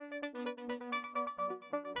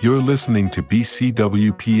You're listening to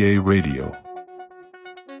BCWPA Radio.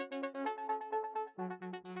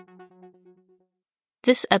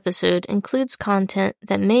 This episode includes content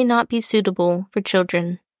that may not be suitable for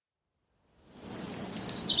children.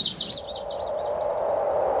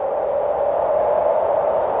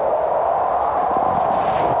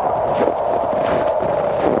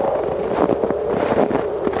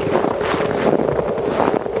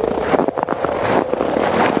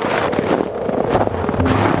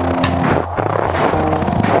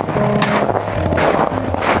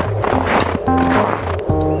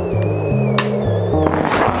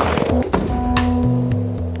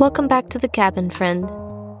 Welcome back to the cabin, friend.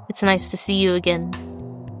 It's nice to see you again.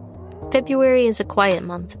 February is a quiet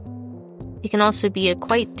month. It can also be a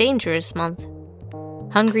quite dangerous month.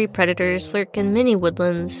 Hungry predators lurk in many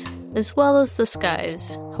woodlands, as well as the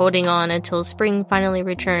skies, holding on until spring finally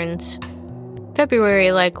returns.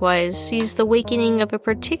 February, likewise, sees the wakening of a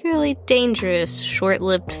particularly dangerous,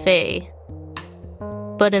 short-lived fae.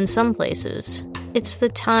 But in some places, it's the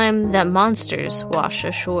time that monsters wash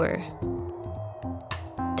ashore.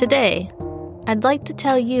 Today, I'd like to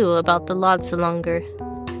tell you about the Loðsilungur.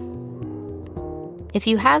 If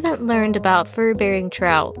you haven't learned about fur-bearing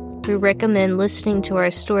trout, we recommend listening to our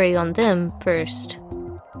story on them first.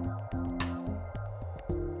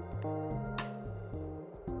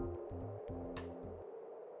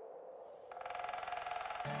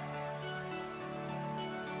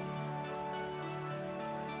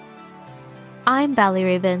 I'm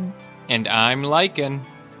Ballyraven. And I'm Lycan.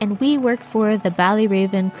 And we work for the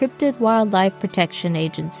Ballyraven Cryptid Wildlife Protection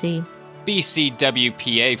Agency.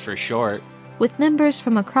 BCWPA for short. With members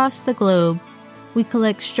from across the globe, we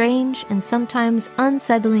collect strange and sometimes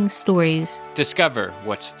unsettling stories. Discover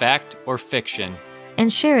what's fact or fiction.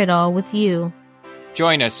 And share it all with you.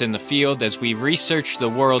 Join us in the field as we research the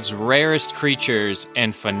world's rarest creatures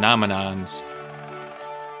and phenomenons.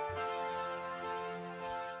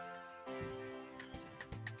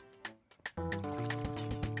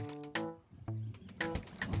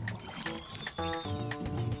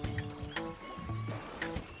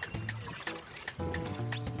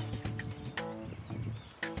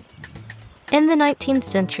 In the 19th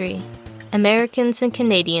century, Americans and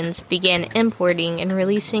Canadians began importing and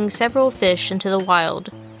releasing several fish into the wild,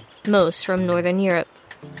 most from Northern Europe.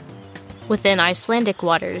 Within Icelandic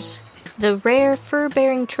waters, the rare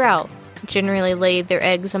fur-bearing trout generally laid their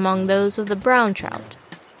eggs among those of the brown trout.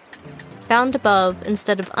 Found above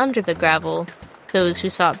instead of under the gravel, those who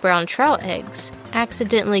sought brown trout eggs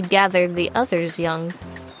accidentally gathered the others' young.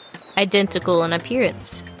 Identical in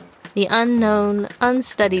appearance, the unknown,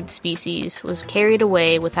 unstudied species was carried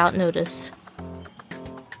away without notice.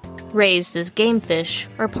 Raised as game fish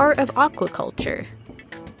or part of aquaculture,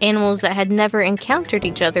 animals that had never encountered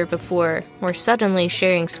each other before were suddenly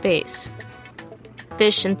sharing space.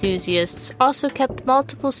 Fish enthusiasts also kept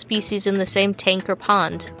multiple species in the same tank or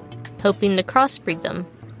pond, hoping to crossbreed them.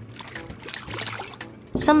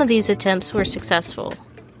 Some of these attempts were successful.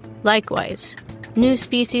 Likewise, new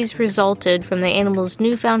species resulted from the animals'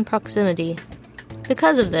 newfound proximity.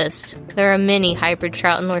 Because of this, there are many hybrid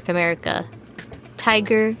trout in North America: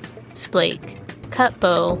 tiger, splake,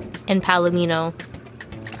 cutbow, and palomino.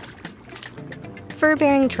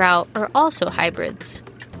 Fur-bearing trout are also hybrids.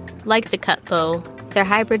 Like the cutbow, their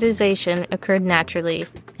hybridization occurred naturally,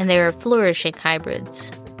 and they are flourishing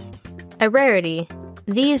hybrids. A rarity,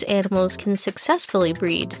 these animals can successfully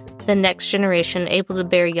breed, the next generation able to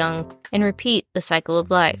bear young and repeat the cycle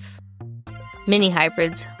of life. Many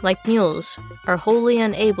hybrids, like mules, are wholly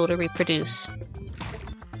unable to reproduce.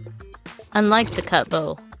 Unlike the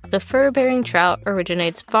cutbow, the fur-bearing trout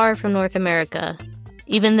originates far from North America,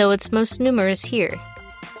 even though it's most numerous here.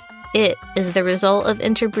 It is the result of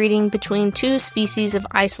interbreeding between two species of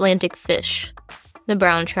Icelandic fish, the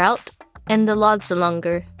brown trout and the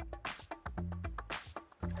Loðsilungur.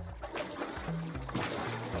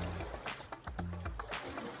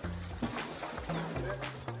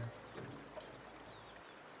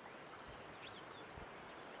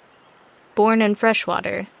 Born in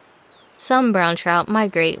freshwater, some brown trout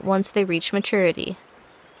migrate once they reach maturity.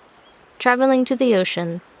 Traveling to the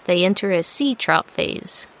ocean, they enter a sea trout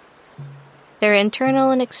phase. Their internal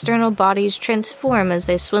and external bodies transform as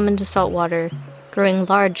they swim into salt water, growing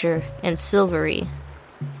larger and silvery.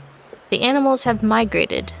 The animals have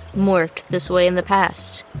migrated, morphed this way in the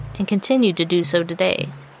past, and continue to do so today.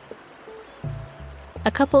 A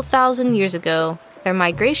couple thousand years ago, their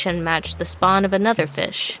migration matched the spawn of another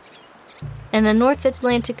fish. In the North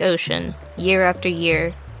Atlantic Ocean, year after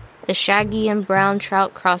year, the shaggy and brown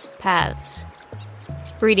trout crossed paths.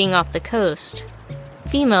 Breeding off the coast,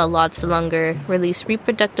 female Loðsilungur released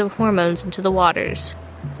reproductive hormones into the waters.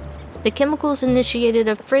 The chemicals initiated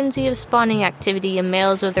a frenzy of spawning activity in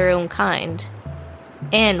males of their own kind,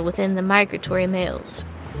 and within the migratory males.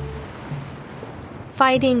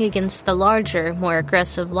 Fighting against the larger, more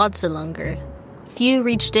aggressive Loðsilungur, few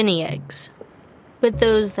reached any eggs, but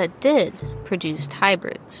those that did produced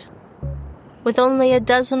hybrids. With only a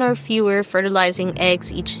dozen or fewer fertilizing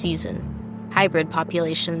eggs each season, hybrid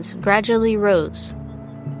populations gradually rose.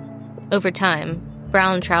 Over time,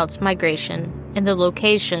 brown trout's migration and the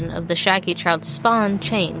location of the shaggy trout's spawn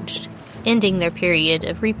changed, ending their period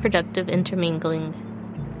of reproductive intermingling.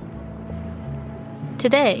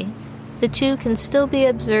 Today, the two can still be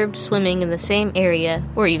observed swimming in the same area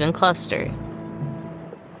or even cluster.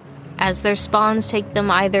 As their spawns take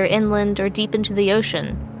them either inland or deep into the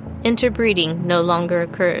ocean, interbreeding no longer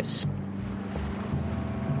occurs.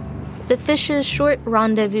 The fish's short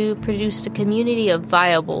rendezvous produced a community of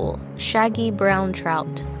viable, shaggy brown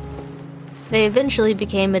trout. They eventually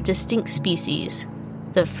became a distinct species,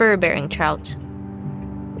 the fur-bearing trout.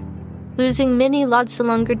 Losing many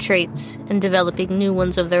Loðsilungur traits and developing new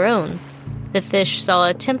ones of their own, the fish saw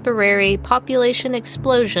a temporary population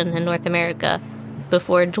explosion in North America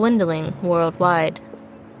before dwindling worldwide.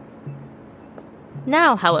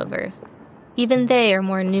 Now, however, even they are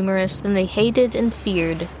more numerous than the hated and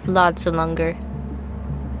feared Loðsilungur.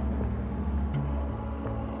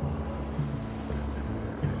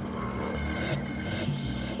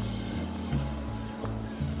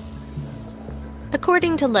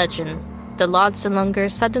 According to legend, the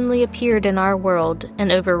Loðsilungur suddenly appeared in our world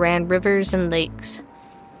and overran rivers and lakes.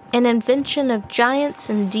 An invention of giants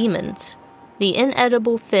and demons, the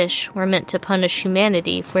inedible fish were meant to punish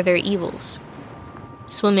humanity for their evils.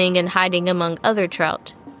 Swimming and hiding among other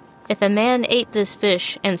trout, if a man ate this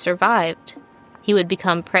fish and survived, he would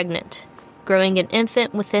become pregnant, growing an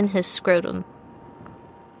infant within his scrotum.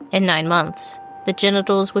 In 9 months, the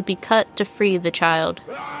genitals would be cut to free the child.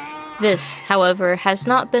 This, however, has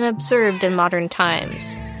not been observed in modern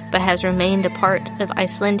times, but has remained a part of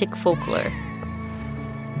Icelandic folklore.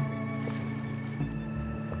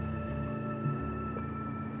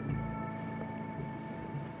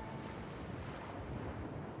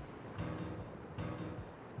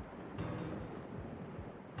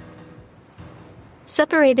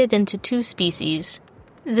 Separated into two species,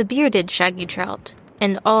 the bearded shaggy trout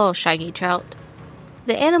and all shaggy trout,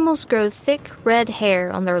 the animals grow thick red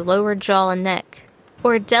hair on their lower jaw and neck,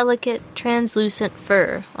 or delicate, translucent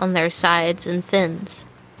fur on their sides and fins.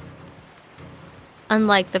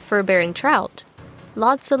 Unlike the fur-bearing trout,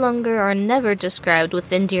 Loðsilungur are never described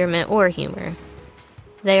with endearment or humor.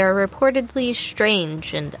 They are reportedly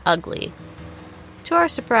strange and ugly. To our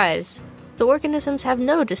surprise, the organisms have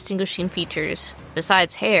no distinguishing features,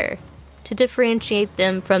 besides hair, to differentiate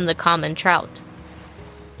them from the common trout.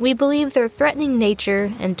 We believe their threatening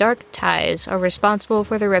nature and dark ties are responsible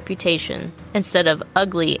for their reputation, instead of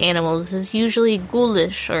ugly animals as usually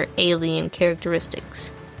ghoulish or alien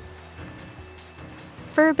characteristics.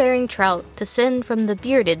 Fur-bearing trout descend from the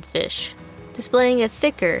bearded fish, displaying a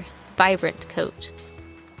thicker, vibrant coat.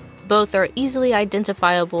 Both are easily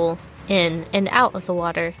identifiable in and out of the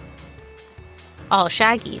water. All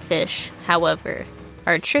shaggy fish, however,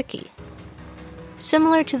 are tricky.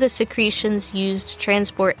 Similar to the secretions used to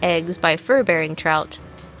transport eggs by fur-bearing trout,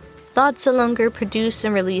 Loðsilungur produce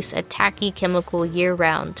and release a tacky chemical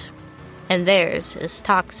year-round, and theirs is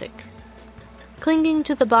toxic. Clinging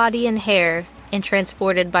to the body and hair and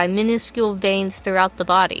transported by minuscule veins throughout the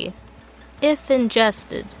body, if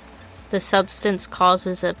ingested, the substance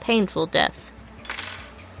causes a painful death.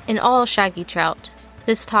 In all shaggy trout,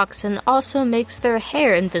 this toxin also makes their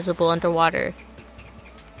hair invisible underwater.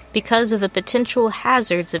 Because of the potential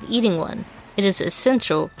hazards of eating one, it is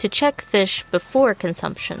essential to check fish before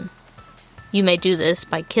consumption. You may do this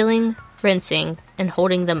by killing, rinsing, and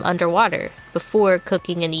holding them underwater before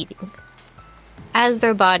cooking and eating. As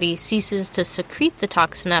their body ceases to secrete the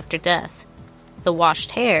toxin after death, the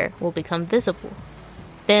washed hair will become visible.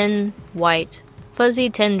 Thin, white, fuzzy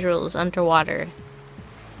tendrils underwater.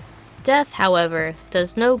 Death, however,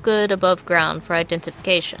 does no good above ground for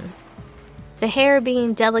identification. The hair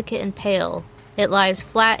being delicate and pale, it lies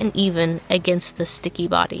flat and even against the sticky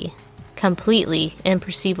body, completely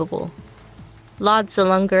imperceivable.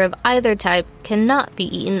 Loðsilungur of either type cannot be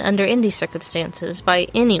eaten under any circumstances by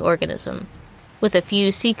any organism, with a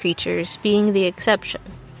few sea creatures being the exception.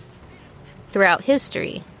 Throughout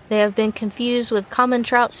history, they have been confused with common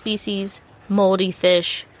trout species, moldy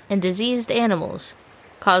fish, and diseased animals,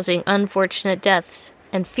 causing unfortunate deaths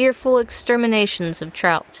and fearful exterminations of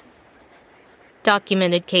trout.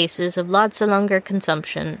 Documented cases of Loðsilungur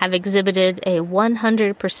consumption have exhibited a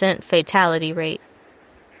 100% fatality rate.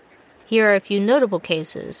 Here are a few notable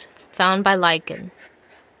cases found by Lichen.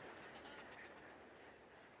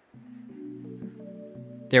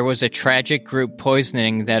 There was a tragic group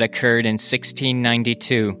poisoning that occurred in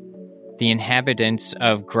 1692. The inhabitants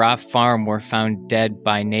of Graf Farm were found dead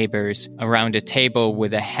by neighbors around a table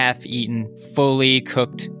with a half-eaten, fully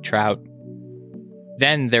cooked trout.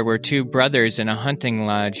 Then there were two brothers in a hunting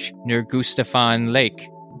lodge near Gustafan Lake.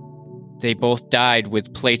 They both died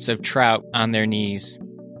with plates of trout on their knees.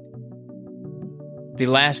 The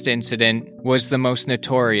last incident was the most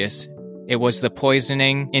notorious. It was the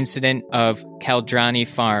poisoning incident of Kaldrani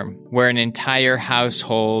Farm, where an entire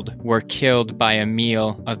household were killed by a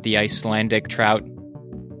meal of the Icelandic trout.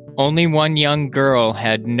 Only one young girl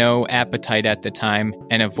had no appetite at the time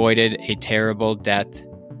and avoided a terrible death.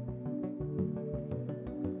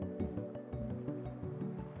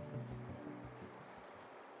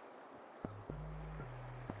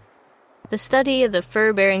 The study of the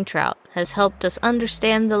fur-bearing trout has helped us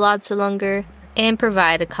understand the Loðsilungur and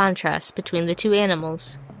provide a contrast between the two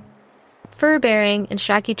animals. Fur-bearing and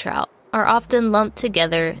shaggy trout are often lumped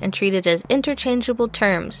together and treated as interchangeable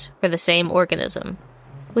terms for the same organism,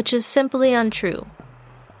 which is simply untrue.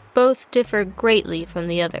 Both differ greatly from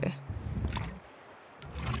the other.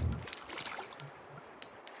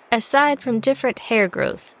 Aside from different hair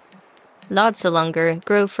growth, Loðsilungur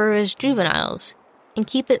grow fur as juveniles and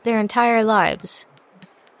keep it their entire lives.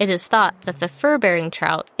 It is thought that the fur-bearing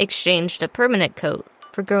trout exchanged a permanent coat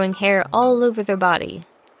for growing hair all over their body.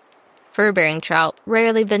 Fur-bearing trout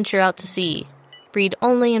rarely venture out to sea, breed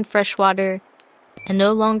only in fresh water, and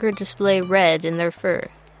no longer display red in their fur.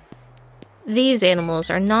 These animals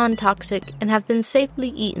are non-toxic and have been safely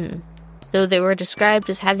eaten, though they were described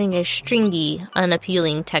as having a stringy,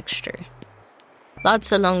 unappealing texture.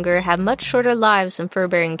 Loðsilungur have much shorter lives than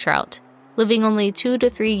fur-bearing trout, living only 2 to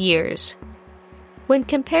 3 years. When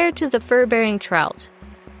compared to the fur-bearing trout,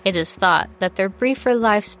 it is thought that their briefer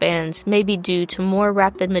lifespans may be due to more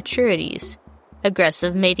rapid maturities,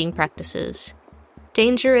 aggressive mating practices,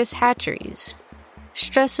 dangerous hatcheries,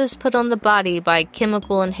 stresses put on the body by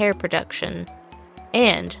chemical and hair production,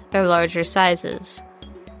 and their larger sizes.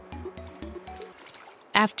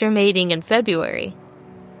 After mating in February,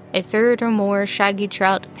 a third or more shaggy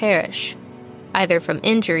trout perish, either from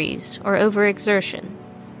injuries or overexertion.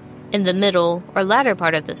 In the middle or latter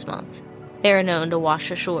part of this month, they are known to wash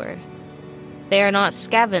ashore. They are not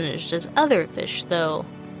scavenged as other fish, though,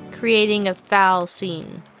 creating a foul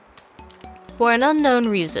scene. For an unknown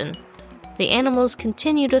reason, the animals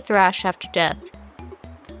continue to thrash after death.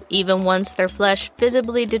 Even once their flesh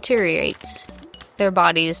visibly deteriorates, their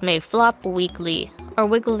bodies may flop weakly or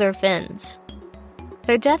wiggle their fins.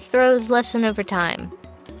 Their death throes lessen over time,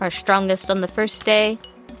 are strongest on the first day,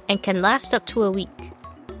 and can last up to a week.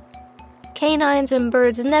 Canines and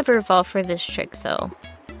birds never fall for this trick, though.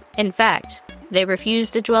 In fact, they refuse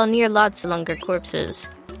to dwell near Loðsilungur corpses,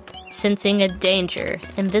 sensing a danger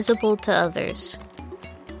invisible to others.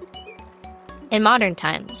 In modern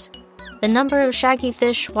times, the number of shaggy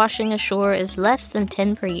fish washing ashore is less than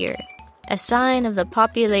 10 per year, a sign of the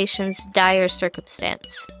population's dire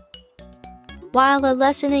circumstance. While a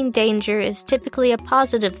lessening danger is typically a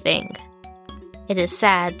positive thing, it is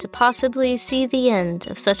sad to possibly see the end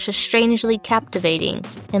of such a strangely captivating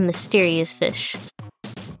and mysterious fish.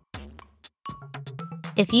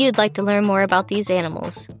 If you'd like to learn more about these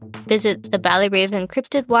animals, visit the Ballyraven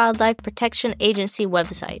Cryptid Wildlife Protection Agency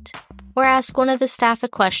website, or ask one of the staff a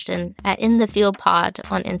question at In the Field Pod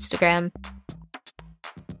on Instagram.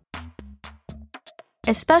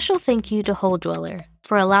 A special thank you to Hole Dweller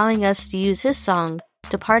for allowing us to use his song,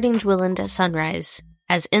 Departing Dwilland at Sunrise,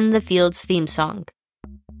 as In the Field's theme song,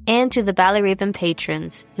 and to the Ballyraven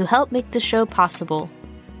patrons who helped make the show possible: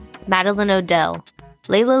 Madeline Odell,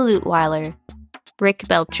 Layla Lutweiler, Rick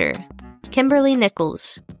Belcher, Kimberly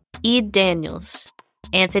Nichols, Ede Daniels,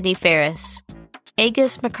 Anthony Ferris,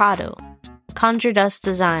 Agus Mercado, Conjure Dust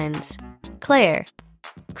Designs, Claire,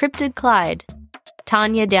 Cryptid Clyde,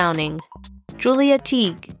 Tanya Downing, Julia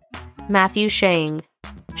Teague, Matthew Shang,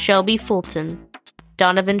 Shelby Fulton,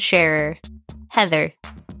 Donovan Scherer, Heather,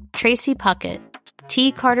 Tracy Puckett,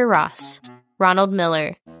 T. Carter Ross, Ronald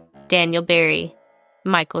Miller, Daniel Berry,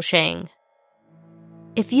 Michael Shang.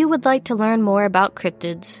 If you would like to learn more about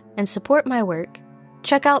cryptids and support my work,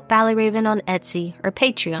 check out Ballyraven on Etsy or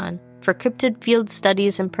Patreon for cryptid field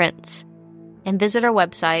studies and prints, and visit our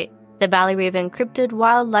website, the Ballyraven Cryptid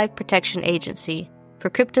Wildlife Protection Agency, for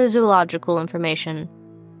cryptozoological information.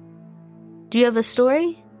 Do you have a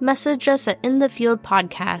story message us at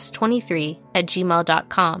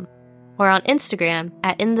inthefieldpodcast23@gmail.com or on Instagram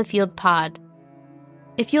at inthefieldpod.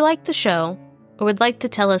 If you like the show or would like to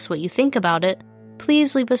tell us what you think about it,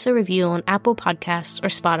 please leave us a review on Apple Podcasts or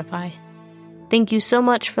Spotify. Thank you so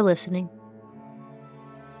much for listening.